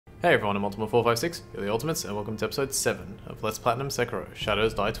Hey everyone, I'm Ultima456, you're the Ultimates, and welcome to episode 7 of Let's Platinum Sekiro,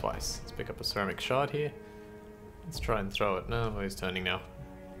 Shadows Die Twice. Let's pick up a ceramic shard here. Let's try and throw it. No, he's turning now.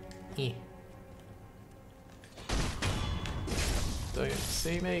 Don't you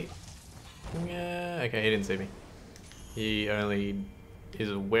see me? Yeah, okay, he didn't see me. He only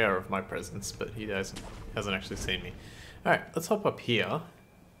is aware of my presence, but he hasn't actually seen me. Alright, let's hop up here,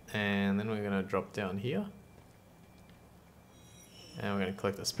 and then we're going to drop down here. And we're going to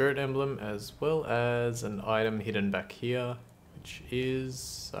collect the spirit emblem as well as an item hidden back here, which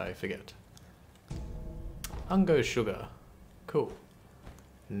is, I forget. Ungo sugar. Cool.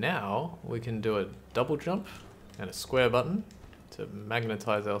 Now we can do a double jump and a square button to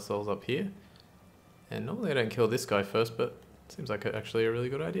magnetize ourselves up here. And normally I don't kill this guy first, but it seems like actually a really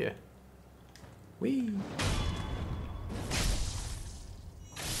good idea. Whee!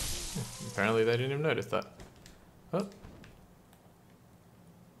 Apparently they didn't even notice that. Oh.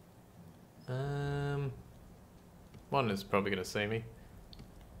 One is probably going to see me.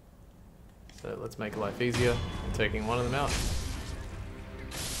 So let's make life easier in taking one of them out.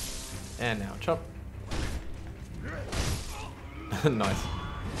 And now chop. Nice.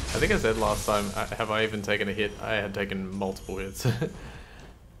 I think I said last time, have I even taken a hit? I had taken multiple hits.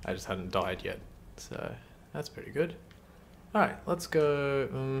 I just hadn't died yet. So that's pretty good. Alright, let's go...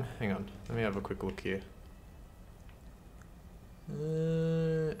 hang on, let me have a quick look here.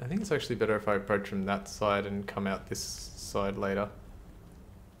 I think it's actually better if I approach from that side and come out this side later.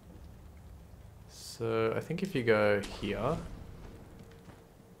 So I think if you go here,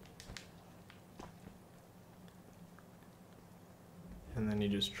 and then you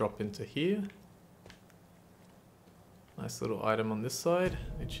just drop into here. Nice little item on this side,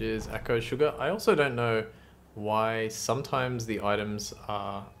 which is Echo Sugar. I also don't know why sometimes the items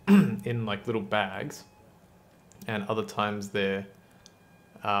are in like little bags, and other times they're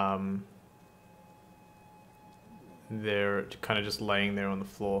kind of just laying there on the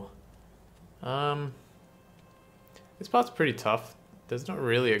floor. This part's pretty tough. There's not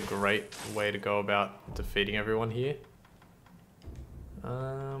really a great way to go about defeating everyone here.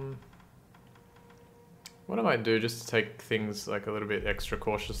 What I might do just to take things like a little bit extra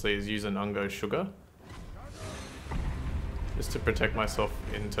cautiously is use an Ungo Sugar. Just to protect myself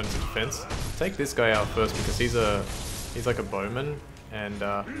in terms of defense. Take this guy out first because he's like a bowman, and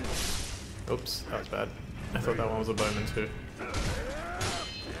oops, that was bad. I thought that one was a bowman too.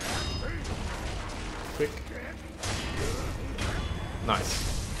 Quick. Nice.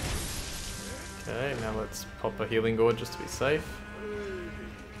 Okay, now let's pop a healing gourd just to be safe.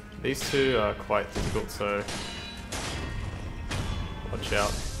 These two are quite difficult, so watch out.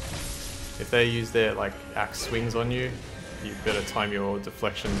 If they use their like axe swings on you, you better time your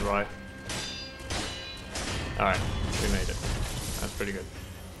deflections right. Alright, we made it. That's pretty good.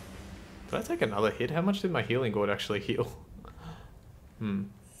 Did I take another hit? How much did my healing gourd actually heal?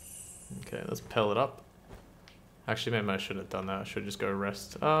 Okay, let's pel it up. Actually, maybe I should have done that. I should just go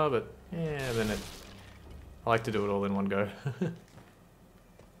rest. But yeah, then I like to do it all in one go.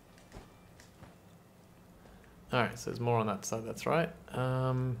 Alright, so there's more on that side, that's right.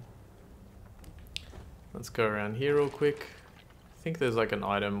 Let's go around here real quick. I think there's like an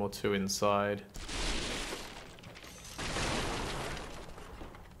item or two inside.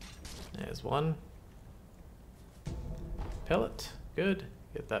 There's one. Pellet, good.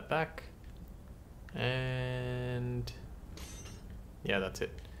 Get that back. And yeah, that's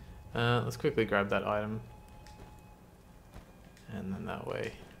it. Let's quickly grab that item. And then that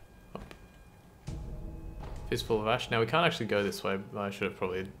way. Up. Fistful of ash. Now we can't actually go this way. I should have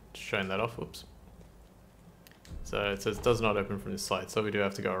probably shown that off. Whoops. So it says does not open from this side, so we do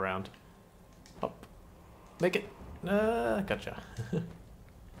have to go around. Hop. Make it. Gotcha.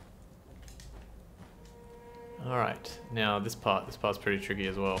 Alright, now this part's pretty tricky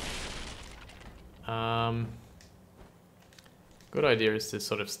as well. Good idea is to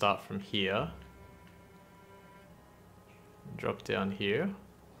sort of start from here. Drop down here.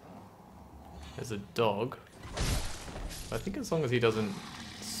 There's a dog. I think as long as he doesn't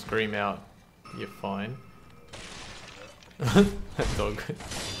scream out, you're fine. That dog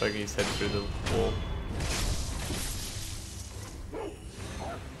poking his head through the wall.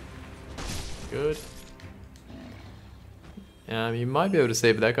 Good. You might be able to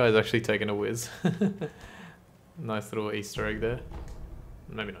see, but that guy's actually taking a whiz. Nice little Easter egg there.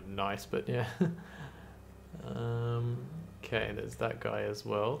 Maybe not nice, but yeah. Okay, there's that guy as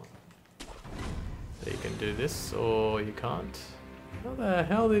well. So you can do this, or you can't. How the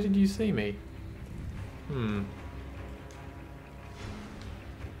hell did you see me?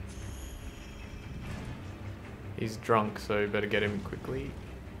 He's drunk, so better get him quickly.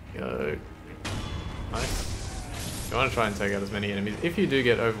 Go. Nice. You want to try and take out as many enemies. If you do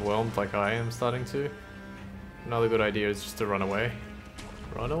get overwhelmed like I am starting to, another good idea is just to run away.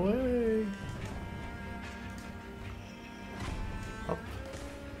 Run away! Up.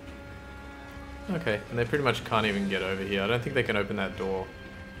 Okay, and they pretty much can't even get over here. I don't think they can open that door.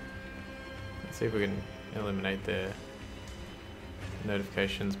 Let's see if we can eliminate their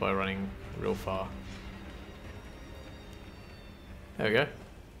notifications by running real far. There we go.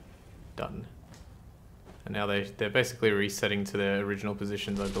 Done. And now they're basically resetting to their original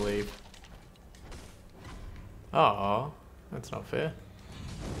positions, I believe. Oh, that's not fair.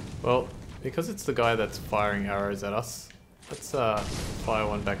 Well, because it's the guy that's firing arrows at us, let's fire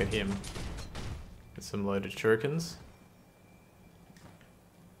one back at him with some loaded shurikens.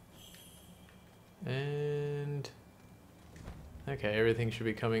 And okay, everything should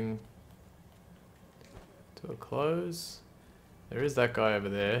be coming to a close. There is that guy over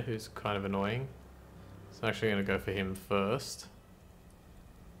there who's kind of annoying. So I'm actually going to go for him first.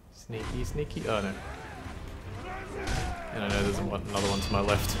 Sneaky, sneaky. Oh no. And I know there's another one to my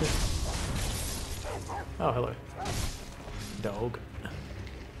left. Oh, hello. Dog.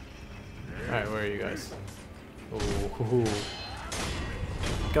 Alright, where are you guys? Ooh.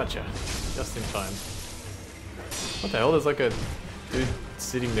 Gotcha. Just in time. What the hell? There's like a dude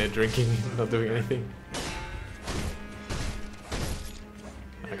sitting there drinking, not doing anything.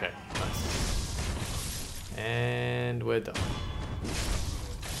 Okay, nice. And we're done.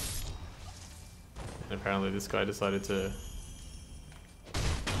 And apparently this guy decided to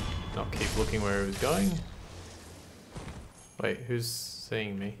not keep looking where he was going. Wait, who's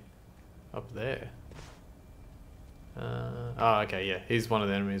seeing me? Up there. Oh, okay, yeah, he's one of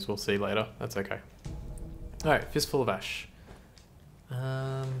the enemies we'll see later. That's okay. Alright, Fistful of Ash.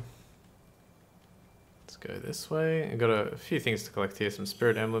 Let's go this way. I've got a few things to collect here. Some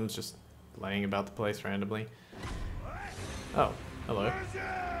spirit emblems just laying about the place randomly. Oh, hello.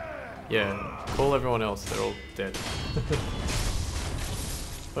 Yeah, call everyone else. They're all dead.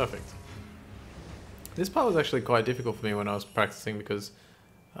 Perfect. This part was actually quite difficult for me when I was practicing because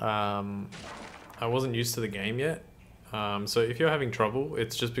I wasn't used to the game yet. So if you're having trouble,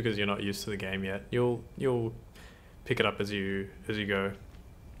 it's just because you're not used to the game yet. You'll pick it up as you go.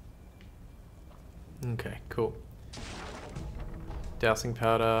 Okay, cool. Dowsing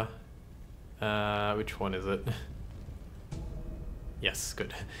powder. Which one is it? Yes,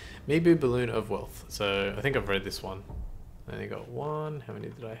 good. Mibu Balloon of Wealth. So I think I've read this one. I only got one. How many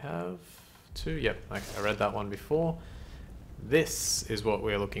did I have? 2. Yep. Okay, I read that one before. This is what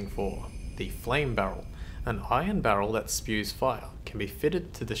we're looking for. The Flame Barrel. An iron barrel that spews fire can be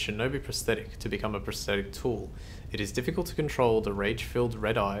fitted to the shinobi prosthetic to become a prosthetic tool. It is difficult to control the rage-filled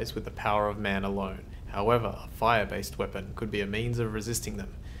red eyes with the power of man alone. However, a fire-based weapon could be a means of resisting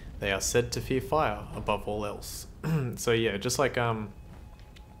them. They are said to fear fire above all else. So yeah, just like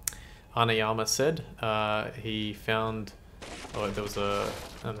Anayama said, he found... Oh, there was a...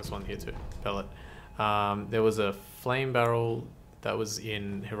 And there's one here too. Pellet. There was a flame barrel that was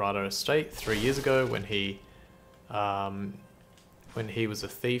in Hirata Estate 3 years ago when he was a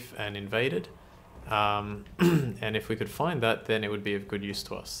thief and invaded. And if we could find that, then it would be of good use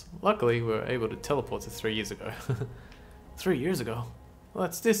to us. Luckily, we were able to teleport to 3 years ago. 3 years ago? Well,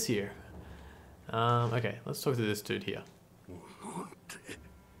 that's this year. Okay, let's talk to this dude here.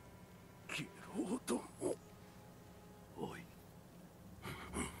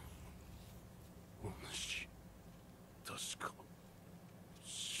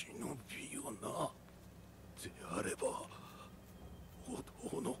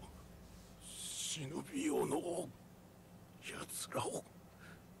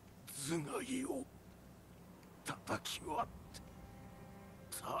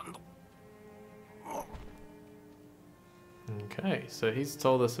 Okay, so he's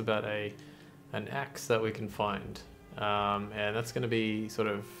told us about an axe that we can find, and that's going to be sort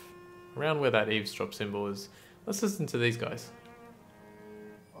of around where that eavesdrop symbol is. Let's listen to these guys.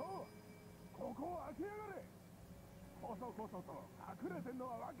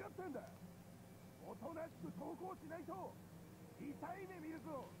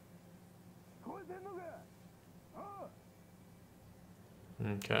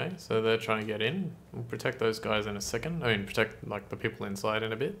 Okay, so they're trying to get in. We'll protect those guys in a second. I mean, protect like the people inside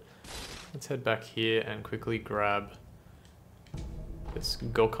in a bit. Let's head back here and quickly grab this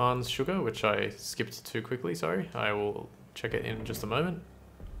Gokhan's sugar, which I skipped too quickly, sorry. I will check it in just a moment.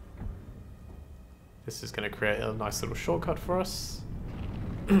 This is going to create a nice little shortcut for us.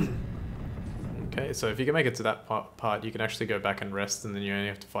 Okay, so if you can make it to that part, you can actually go back and rest, and then you only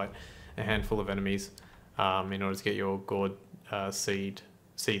have to fight a handful of enemies in order to get your gourd seed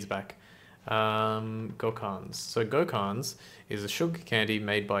seeds back. Gokans. So Gokans is a sugar candy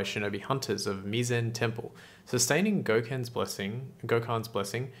made by shinobi hunters of Mizen Temple. Sustaining Gokan's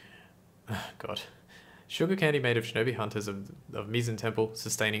blessing, God. Sugar candy made of shinobi hunters of Mizen Temple,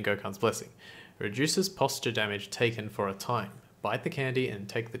 sustaining Gokan's blessing. Reduces posture damage taken for a time. Bite the candy and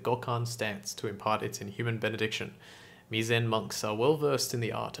take the Gokan stance to impart its inhuman benediction. Mizen monks are well versed in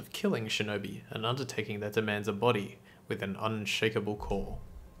the art of killing shinobi, an undertaking that demands a body with an unshakable core.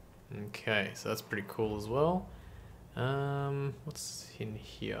 Okay, so that's pretty cool as well. What's in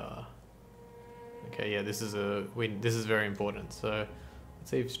here? Okay, yeah, this is very important. So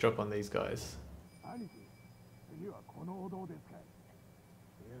let's eavesdrop on these guys.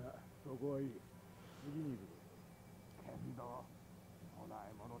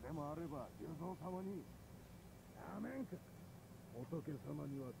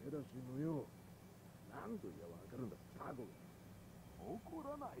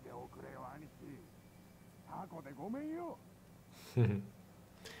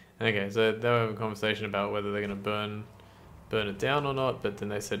 Okay, so they have a conversation about whether they're going to burn it down or not, but then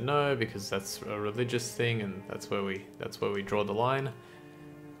they said no because that's a religious thing, and that's where we draw the line.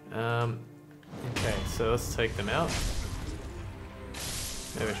 Okay, so let's take them out.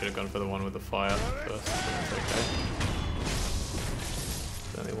 Maybe I should have gone for the one with the fire first. That's okay.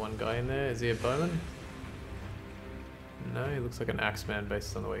 There's only one guy in there. Is he a bowman? No, he looks like an axeman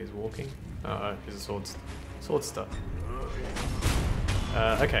based on the way he's walking. Oh, he's a swordster.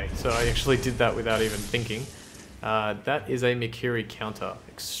 Okay, so I actually did that without even thinking. That is a Mikiri counter.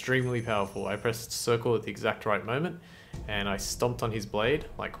 Extremely powerful. I pressed circle at the exact right moment, and I stomped on his blade,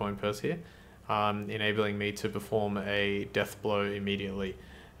 like coin purse here, enabling me to perform a death blow immediately.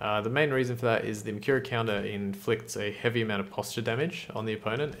 The main reason for that is the Mikiri counter inflicts a heavy amount of posture damage on the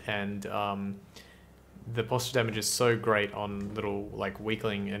opponent, and the posture damage is so great on little like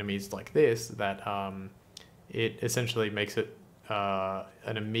weakling enemies like this that it essentially makes it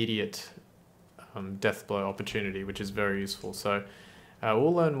an immediate death blow opportunity, which is very useful. So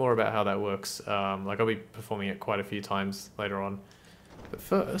we'll learn more about how that works. Like I'll be performing it quite a few times later on. But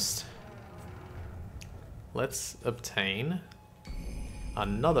first, let's obtain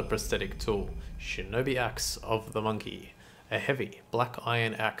another prosthetic tool, Shinobi Axe of the Monkey. A heavy black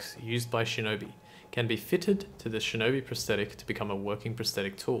iron axe used by shinobi can be fitted to the shinobi prosthetic to become a working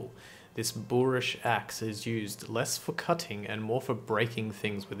prosthetic tool. This boorish axe is used less for cutting and more for breaking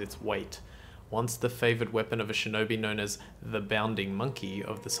things with its weight. Once the favored weapon of a shinobi known as the Bounding Monkey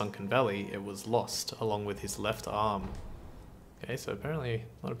of the Sunken Valley, it was lost, along with his left arm. Okay, so apparently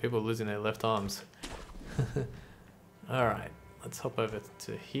a lot of people are losing their left arms. Alright, let's hop over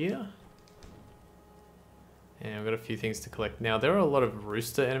to here. And we've got a few things to collect. Now, there are a lot of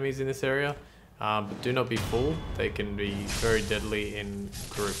rooster enemies in this area, but do not be fooled. They can be very deadly in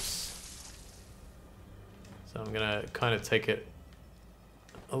groups. So I'm going to kind of take it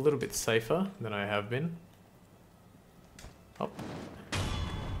a little bit safer than I have been. Hop.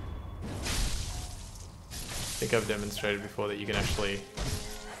 I think I've demonstrated before that you can actually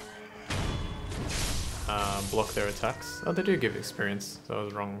block their attacks. Oh, they do give experience, so I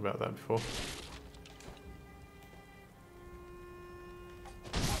was wrong about that before.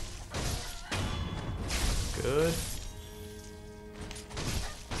 Good.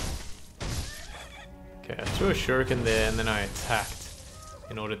 Okay, I threw a shuriken there and then I attacked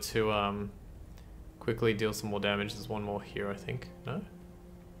in order to quickly deal some more damage. There's one more here, I think. No?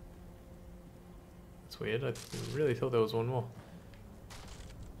 That's weird. I really thought there was one more.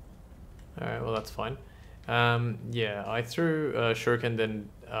 Alright, well that's fine. Yeah, I threw a shuriken then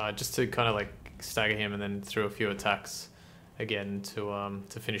just to kind of like stagger him, and then threw a few attacks again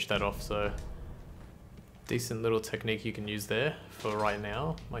to finish that off. So decent little technique you can use there for right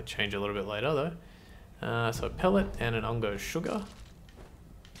now. Might change a little bit later though. So a pellet and an Ungo sugar.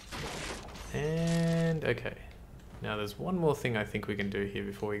 And okay, now there's one more thing I think we can do here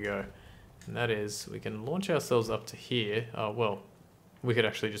before we go, and that is we can launch ourselves up to here. Well, we could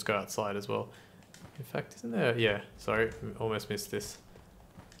actually just go outside as well. In fact, isn't there? Yeah, sorry, almost missed this.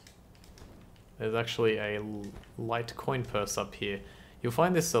 There's actually a light coin purse up here. You'll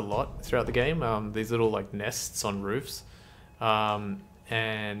find this a lot throughout the game, these little like nests on roofs.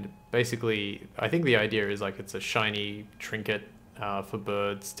 And basically, I think the idea is like it's a shiny trinket for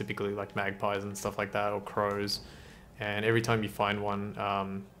birds, typically like magpies and stuff like that, or crows. And every time you find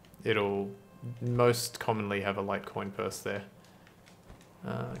one, it'll most commonly have a light coin purse there.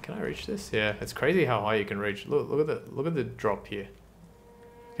 Can I reach this? Yeah, it's crazy how high you can reach. Look at the drop here.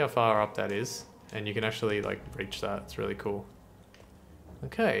 Look how far up that is, and you can actually like reach that. It's really cool.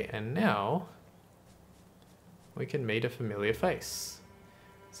 Okay, and now we can meet a familiar face.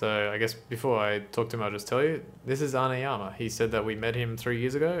 So I guess before I talk to him, I'll just tell you, this is Anayama. He said that we met him 3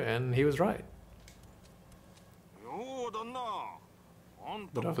 years ago, and he was right.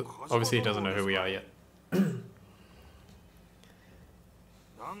 But obviously he doesn't know who we are yet.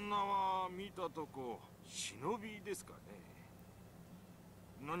 Shinobi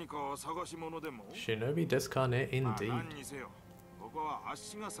desu ka ne, indeed. ここはあっ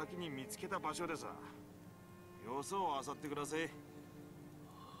しが先に見つけた場所でさ。よそを漁ってください。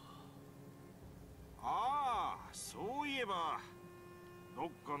ああ、そういえば、どっ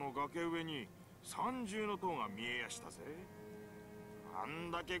かの崖上に三重の塔が見えやしたぜ。あ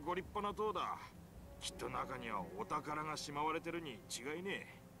んだけご立派な塔だ。きっと中にはお宝がしまわれてるに違いねえ。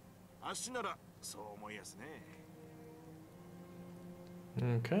あっしならそう思いやすね。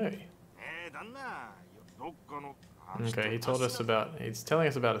Okay. 旦那、どっかの Okay, he's telling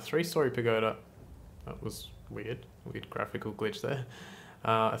us about a 3-story pagoda. That was weird graphical glitch there.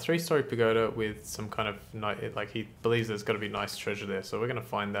 A 3-story pagoda with some kind of like he believes there's got to be nice treasure there, so we're going to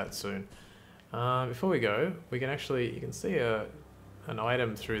find that soon. Before we go, we can actually, you can see an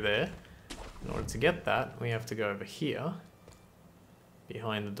item through there. In order to get that, we have to go over here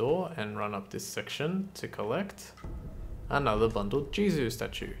behind the door and run up this section to collect another bundled Jizu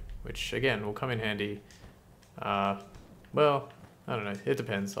statue, which again will come in handy. Well, I don't know, it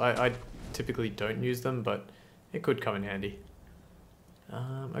depends. I typically don't use them, but it could come in handy.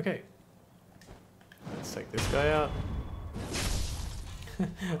 Okay. Let's take this guy out. I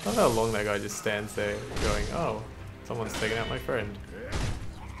love how long that guy just stands there going, oh, someone's taken out my friend.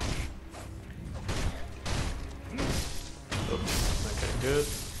 Oops, okay, good.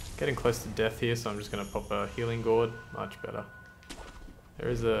 Getting close to death here, so I'm just going to pop a healing gourd. Much better. There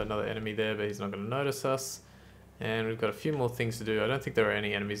is another enemy there, but he's not going to notice us. And we've got a few more things to do. I don't think there are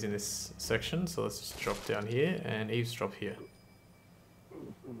any enemies in this section, so let's just drop down here and eavesdrop here.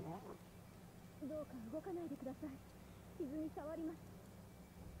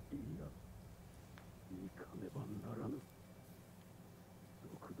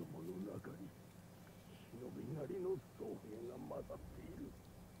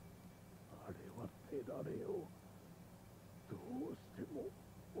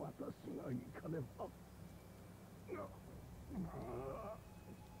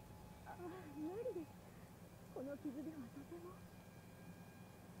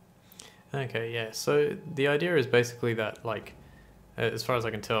 Okay, yeah, so the idea is basically that, like, as far as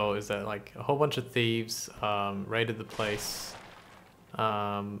I can tell, is that, like, a whole bunch of thieves raided the place,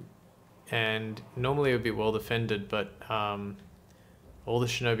 and normally it would be well defended, but all the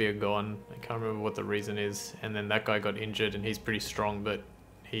shinobi are gone. I can't remember what the reason is, and then that guy got injured, and he's pretty strong, but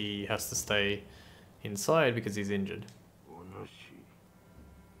he has to stay inside because he's injured.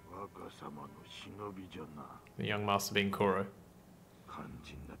 The young master being Koro.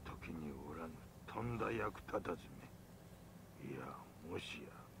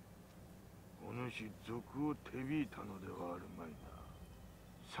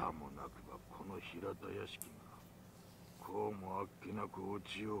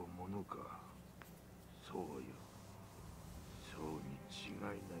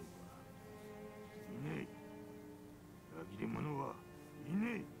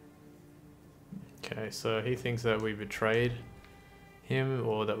 Okay, so he thinks that we betrayed him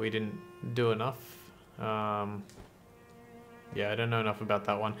or that we didn't do enough. Yeah, I don't know enough about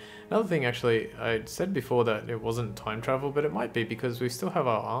that one. Another thing, actually, I said before that it wasn't time travel, but it might be because we still have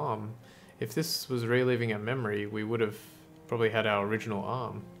our arm. If this was reliving a memory, we would have probably had our original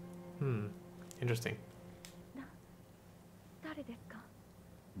arm. Interesting.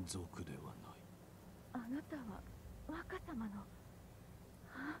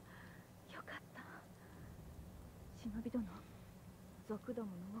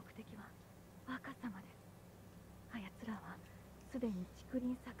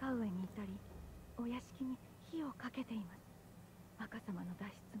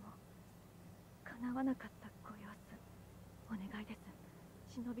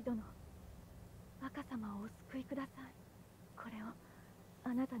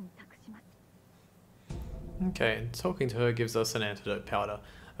 Okay, and talking to her gives us an antidote powder.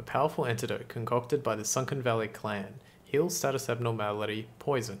 A powerful antidote concocted by the Sunken Valley clan. Heals status abnormality,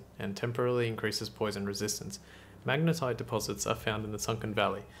 poison, and temporarily increases poison resistance. Magnetite deposits are found in the Sunken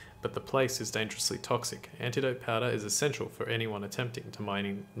Valley, but the place is dangerously toxic. Antidote powder is essential for anyone attempting to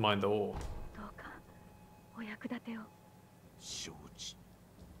mine the ore.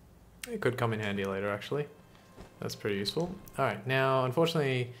 It could come in handy later, actually. That's pretty useful. Alright, now,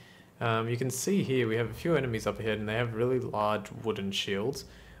 unfortunately, you can see here we have a few enemies up ahead and they have really large wooden shields.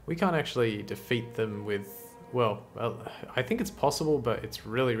 We can't actually defeat them with well, I think it's possible, but it's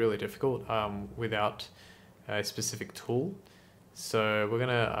really, really difficult without a specific tool. So we're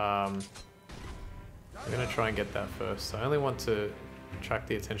gonna try and get that first. I only want to attract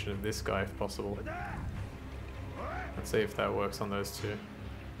the attention of this guy if possible. Let's see if that works on those two.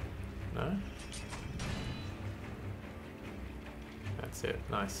 No? That's it.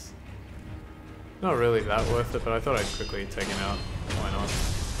 Nice. Not really that worth it, but I thought I'd quickly take him out. Why not?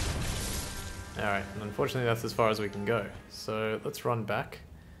 Alright, and unfortunately that's as far as we can go. So let's run back.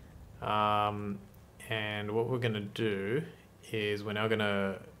 And what we're going to do is we're now going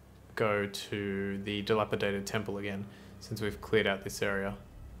to go to the dilapidated temple again, since we've cleared out this area.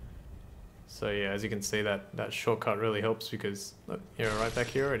 So yeah, as you can see, that shortcut really helps because, look, you're right back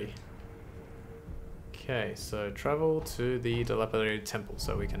here already. Okay, so travel to the dilapidated temple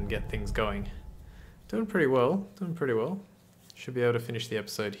so we can get things going. Doing pretty well, doing pretty well. Should be able to finish the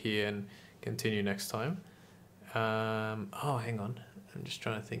episode here and continue next time. Oh, hang on. I'm just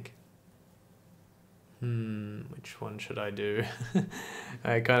trying to think. Which one should I do?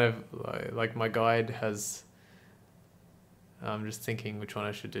 I kind of, like my guide has... I'm just thinking which one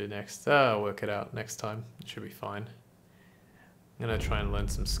I should do next. I'll work it out next time. It should be fine. I'm going to try and learn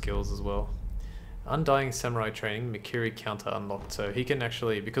some skills as well. Undying Samurai Training, Mikiri Counter unlocked. So he can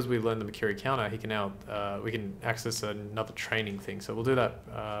actually, because we learned the Mikiri Counter, he can now, we can access another training thing. So we'll do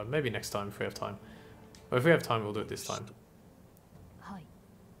that maybe next time if we have time. Or if we have time, we'll do it this time.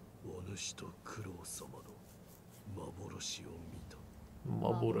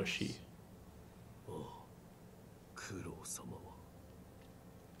 Maboroshi.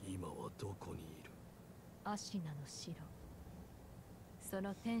 今はどこにいる？アシナの城。そ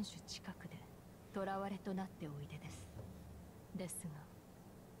の天守近くで囚われとなっておいでです。ですが、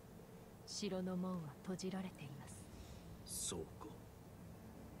城の門は閉じられています。そうか。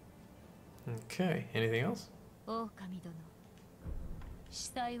Okay, anything else? 狼殿。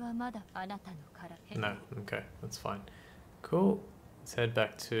死体はまだあなたのからへ。No, okay, that's fine. Cool. Let's head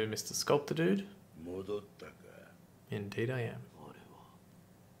back to Mr. Sculptor Dude. 戻ったか。 Indeed I am.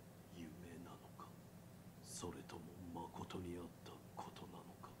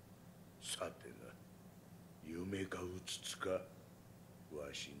 さてな、夢かうつつか、わ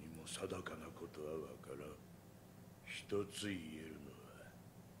しにも定かなことはわからん。一つ言えるの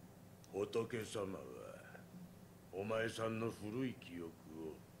は、仏様はお前さんの古い記憶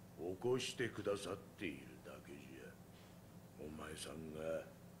を起こしてくださっているだけじゃ。お前さんが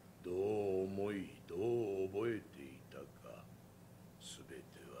どう思い、どう覚えていたか、すべて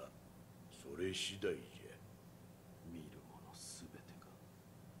はそれ次第じゃ。見るものすべてが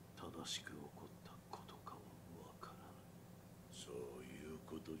正しく起こったことかはわからない。そういう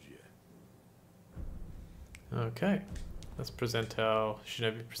ことじゃ。Okay, let's present our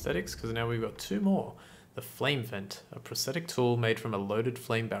Shinobi prosthetics because now we've got two more. The Flame Vent, a prosthetic tool made from a loaded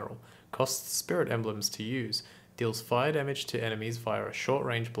flame barrel, costs spirit emblems to use, deals fire damage to enemies via a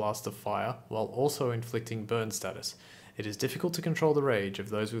short-range blast of fire while also inflicting burn status. It is difficult to control the rage of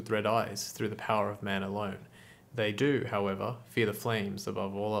those with red eyes through the power of man alone. They do, however, fear the flames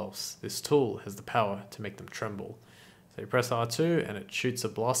above all else. This tool has the power to make them tremble. So you press R2 and it shoots a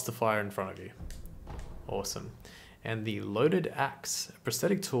blast of fire in front of you. Awesome. And the Loaded Axe, a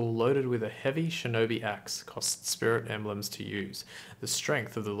prosthetic tool loaded with a heavy shinobi axe, costs spirit emblems to use. The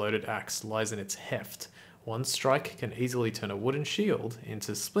strength of the Loaded Axe lies in its heft. One strike can easily turn a wooden shield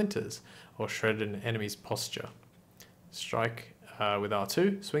into splinters or shred an enemy's posture. Strike with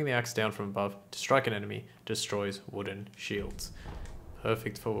R2, swing the axe down from above to strike an enemy, destroys wooden shields.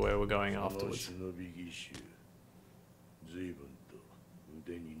 Perfect for where we're going afterwards.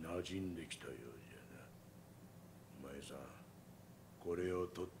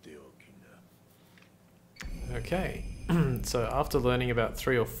 Okay, so after learning about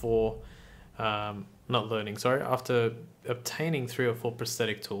after obtaining 3 or 4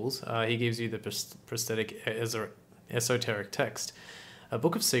 prosthetic tools, he gives you the prosthetic esoteric text, a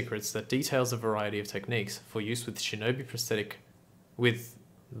book of secrets that details a variety of techniques for use with the shinobi prosthetic.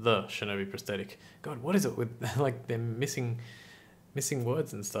 God, what is it with like they're missing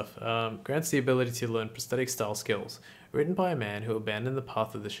words and stuff. Grants the ability to learn prosthetic style skills, written by a man who abandoned the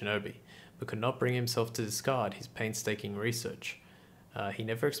path of the shinobi, but could not bring himself to discard his painstaking research. He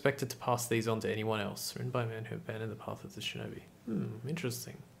never expected to pass these on to anyone else, written by a man who abandoned the path of the shinobi.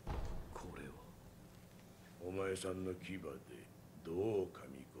 Interesting. お前さんの牙でどう噛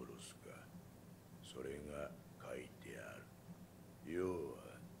み殺すか、それが書いてある。要は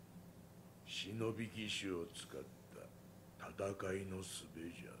忍び義手を使った戦いの術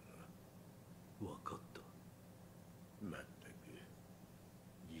じゃな。わかった。まったく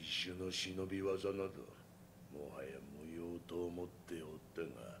義手の忍び技など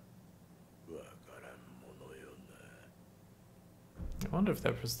I wonder if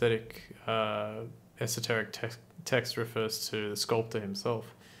that prosthetic esoteric text refers to the sculptor himself.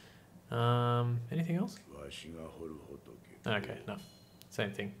 Anything else? Okay, no.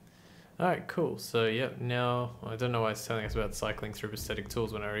 Same thing. Alright, cool. So, yeah, now, I don't know why it's telling us about cycling through prosthetic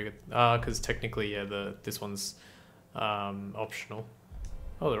tools when I already get... because technically, yeah, this one's optional.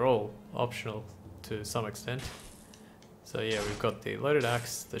 Oh, they're all optional to some extent. So, yeah, we've got the loaded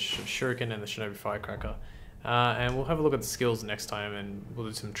axe, the shuriken, and the shinobi firecracker. And we'll have a look at the skills next time, and we'll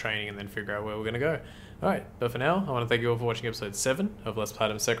do some training and then figure out where we're going to go. Alright, but for now, I want to thank you all for watching episode 7 of Let's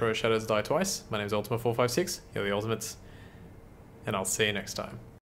Platinum Sekiro Shadows Die Twice. My name is Ultima456, you're the Ultimates, and I'll see you next time.